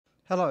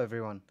Hello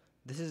everyone,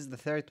 this is the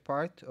third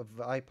part of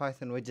the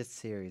IPython Widgets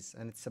series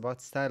and it's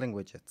about styling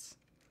widgets.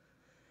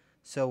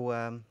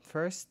 So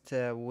first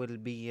we'll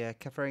be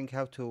covering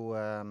how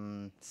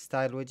to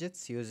style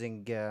widgets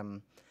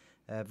using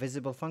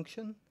visible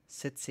function,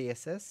 set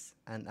CSS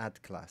and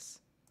add class.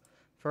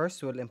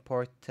 First we'll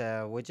import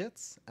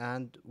widgets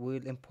and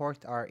we'll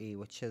import RE,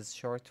 which is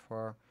short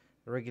for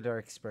regular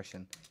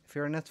expression. If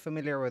you're not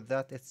familiar with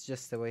that, it's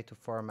just a way to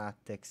format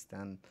text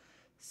and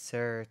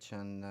search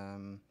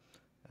and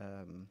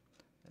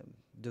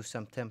do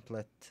some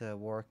template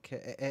work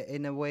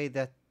in a way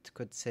that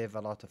could save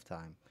a lot of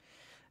time.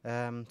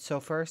 So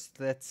first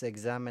let's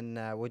examine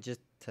widget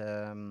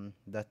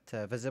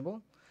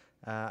 .visible.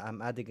 I'm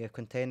adding a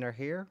container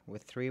here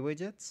with 3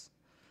 widgets.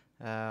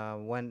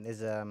 One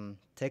is a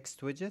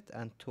text widget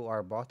and 2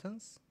 are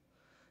buttons,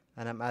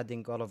 and I'm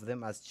adding all of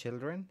them as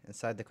children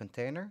inside the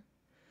container.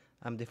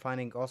 I'm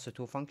defining also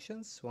 2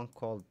 functions, one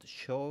called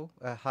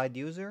hide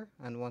user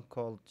and one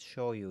called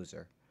show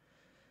user.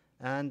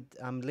 And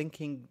I'm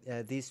linking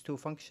these 2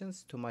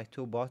 functions to my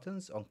 2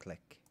 buttons on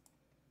click.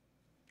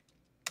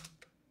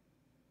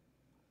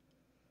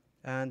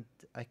 And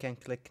I can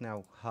click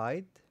now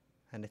hide,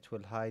 and it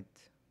will hide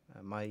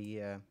my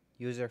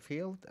user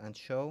field, and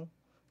show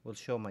will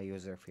show my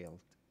user field.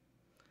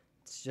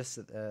 It's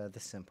just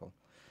this simple.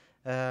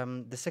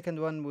 The second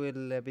one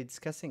we'll be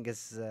discussing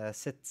is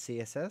set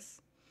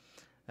CSS.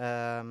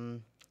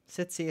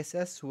 Set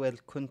CSS will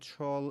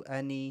control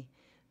any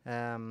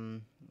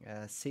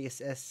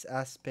CSS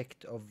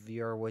aspect of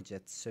your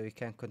widget, so you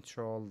can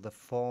control the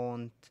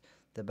font,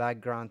 the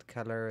background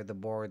color, the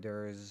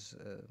borders,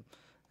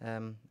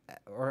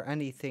 or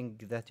anything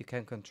that you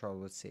can control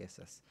with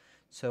CSS.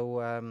 So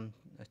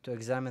to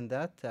examine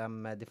that,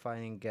 I'm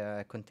defining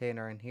a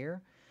container in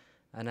here,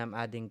 and I'm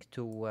adding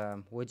 2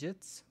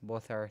 widgets.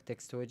 Both are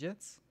text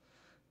widgets,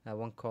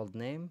 one called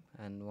name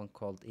and one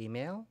called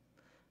email,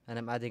 and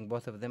I'm adding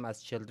both of them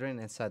as children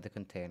inside the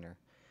container.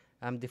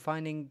 I'm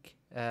defining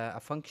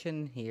a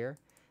function here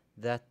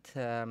that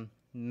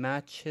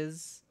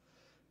matches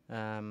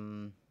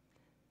the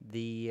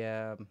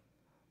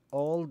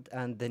old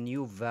and the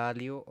new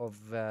value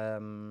of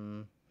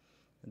the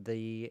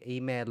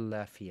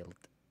email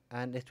field,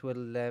 and it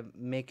will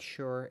make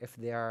sure if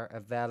they are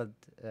a valid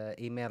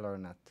email or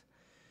not.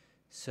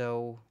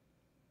 So,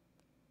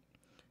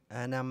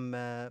 and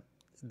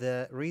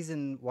the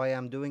reason why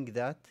I'm doing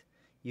that,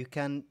 you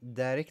can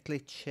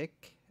directly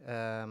check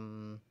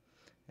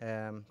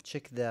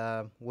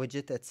the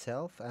widget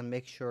itself and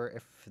make sure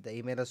if the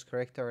email is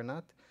correct or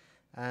not,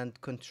 and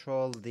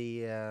control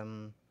the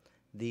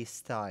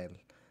style.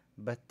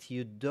 But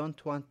you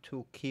don't want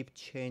to keep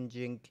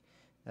changing,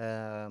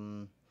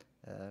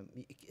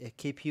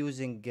 keep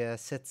using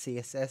set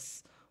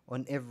CSS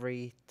on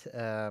every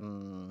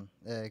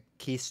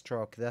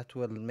keystroke. That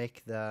will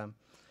make the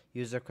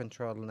user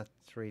control not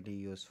really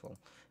useful.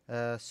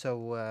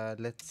 So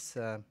let's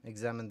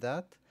examine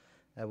that.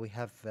 We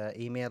have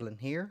email in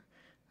here.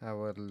 I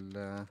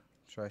will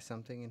try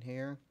something in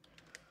here,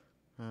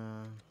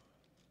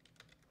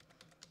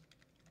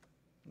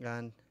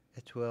 and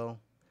it will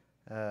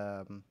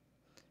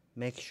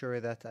make sure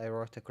that I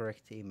wrote a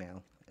correct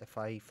email. If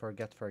I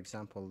forget, for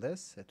example,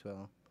 this, it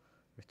will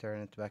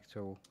return it back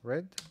to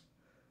red.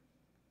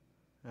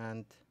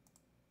 And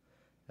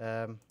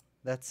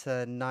that's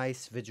a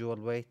nice visual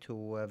way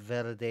to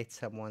validate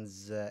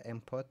someone's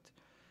input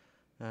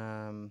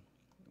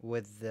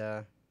with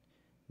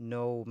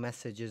no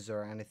messages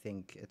or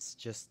anything. It's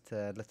just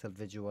a little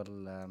visual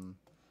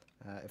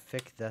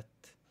effect that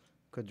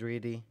could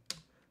really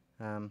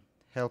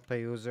help a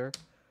user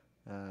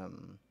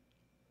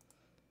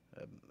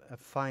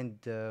find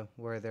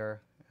where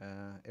their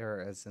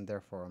error is in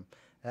their form.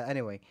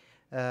 Anyway,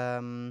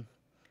 the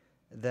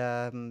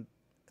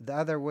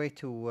other way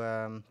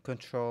to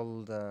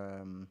control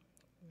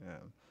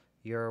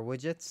your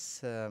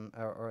widgets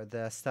or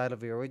the style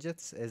of your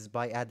widgets is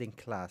by adding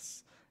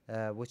class,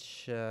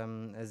 which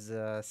is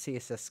a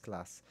CSS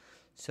class.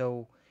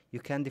 So you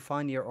can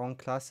define your own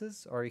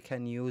classes, or you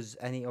can use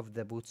any of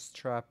the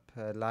Bootstrap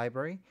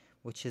library,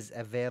 which is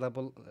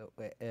available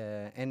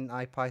in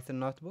IPython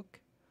notebook.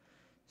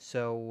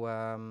 So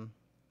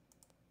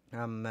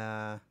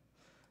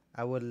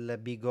I will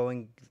be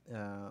going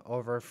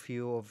over a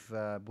few of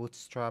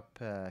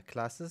Bootstrap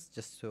classes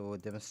just to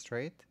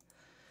demonstrate.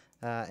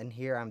 In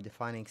here I'm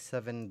defining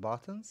 7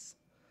 buttons,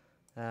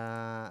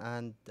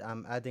 and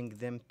I'm adding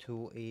them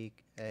to a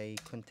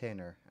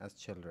container as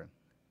children.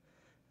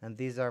 And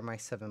these are my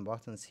 7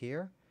 buttons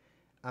here.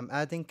 I'm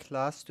adding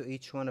class to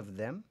each one of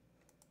them.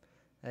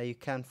 You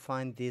can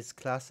find these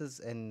classes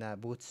in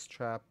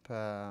Bootstrap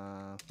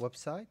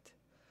website.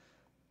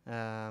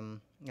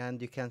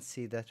 And you can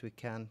see that we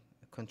can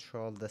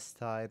control the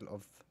style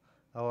of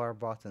our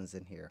buttons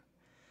in here.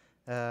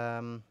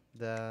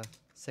 The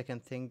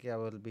second thing I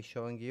will be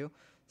showing you,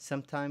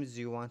 sometimes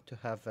you want to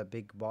have a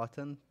big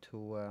button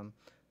to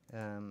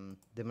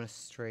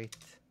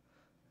demonstrate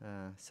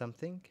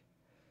something,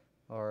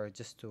 or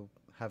just to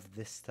have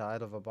this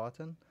style of a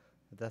button.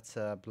 That's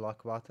a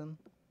block button.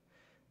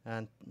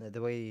 and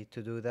the way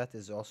to do that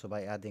is also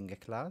by adding a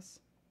class.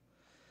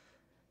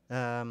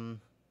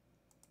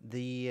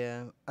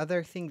 The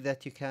other thing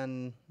that you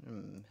can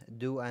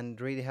do and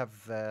really have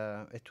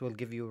it will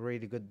give you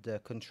really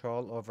good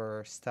control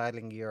over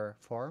styling your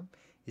form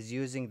is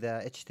using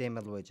the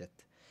HTML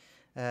widget.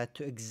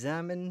 To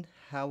examine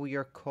how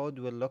your code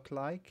will look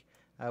like,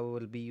 I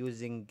will be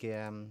using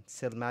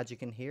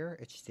SellMagick in here,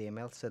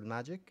 HTML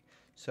SellMagick.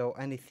 So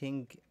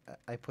anything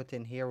I put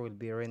in here will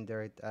be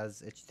rendered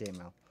as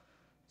HTML.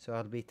 So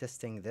I'll be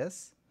testing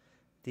this.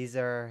 These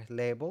are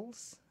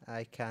labels.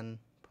 I can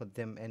put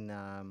them in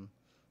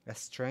a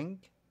string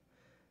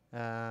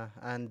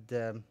and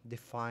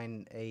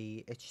define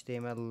a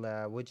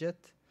HTML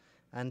widget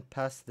and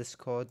pass this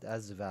code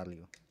as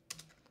value.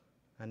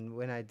 And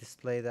when I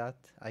display that,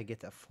 I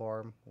get a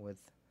form with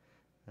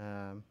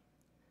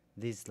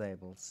these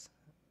labels.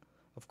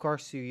 Of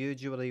course, you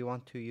usually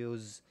want to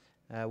use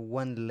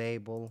one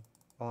label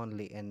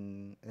only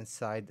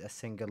inside a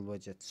single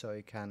widget, so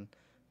you can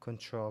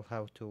control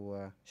how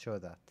to show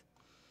that.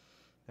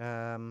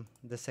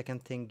 The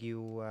second thing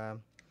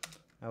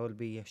I will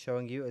be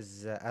showing you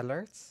is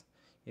alerts.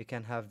 You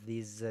can have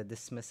these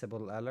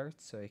dismissible alerts,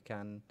 so you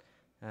can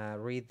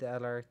read the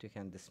alert, you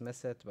can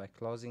dismiss it by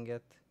closing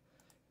it,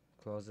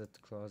 close it,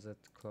 close it,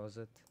 close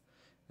it,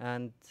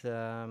 and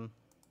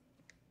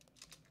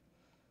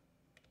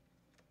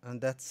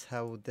that's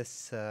how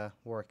this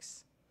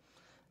works.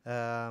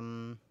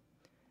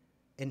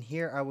 In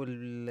here I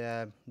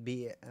will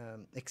be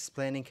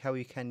explaining how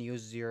you can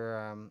use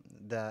your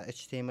the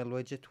HTML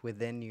widget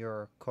within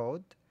your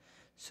code.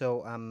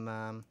 So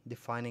I'm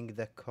defining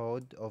the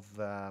code of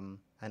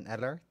an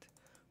alert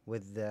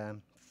with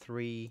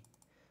 3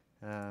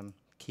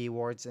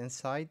 keywords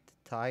inside: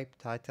 type,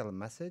 title, and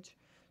message,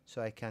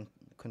 so I can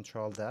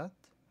control that.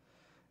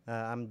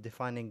 I'm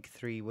defining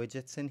 3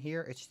 widgets in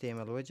here: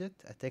 HTML widget,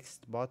 a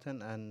text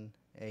button, and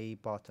a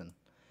button.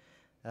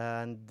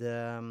 And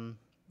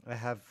I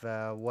have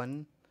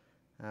one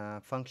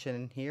function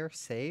in here,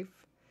 save.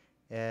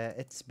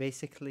 It's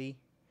basically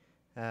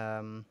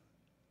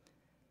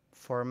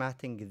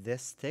formatting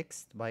this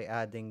text by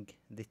adding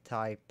the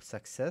type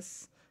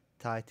success,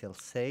 title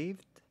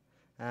saved,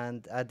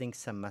 and adding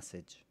some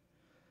message.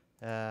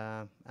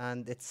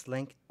 And it's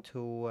linked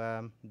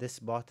to this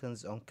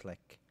button's on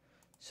click.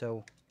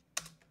 So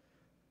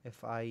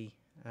if I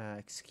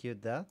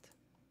execute that,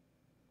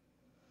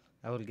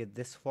 I will get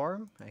this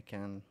form. I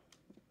can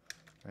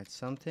write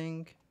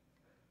something,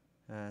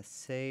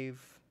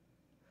 save,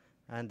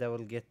 and I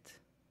will get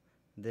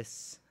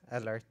this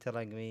alert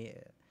telling me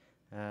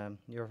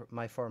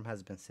my form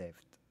has been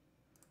saved,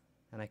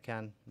 and I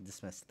can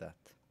dismiss that.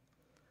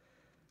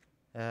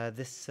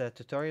 This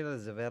tutorial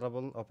is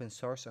available open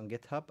source on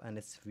GitHub, and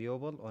it's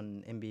viewable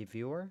on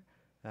NBViewer.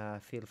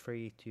 Feel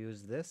free to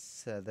use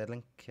this. The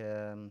link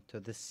to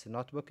this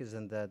notebook is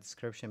in the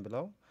description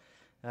below.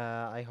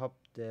 I hope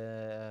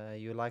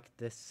you liked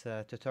this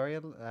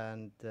tutorial,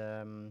 and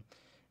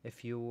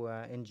if you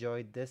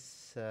enjoyed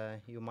this,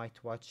 you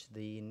might watch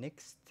the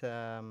next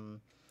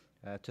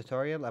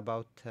tutorial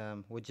about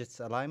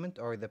widgets alignment,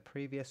 or the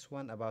previous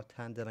one about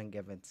handling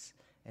events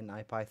in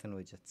IPython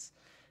widgets.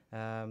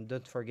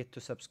 Don't forget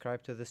to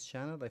subscribe to this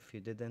channel if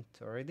you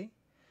didn't already.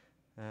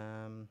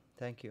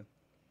 Thank you.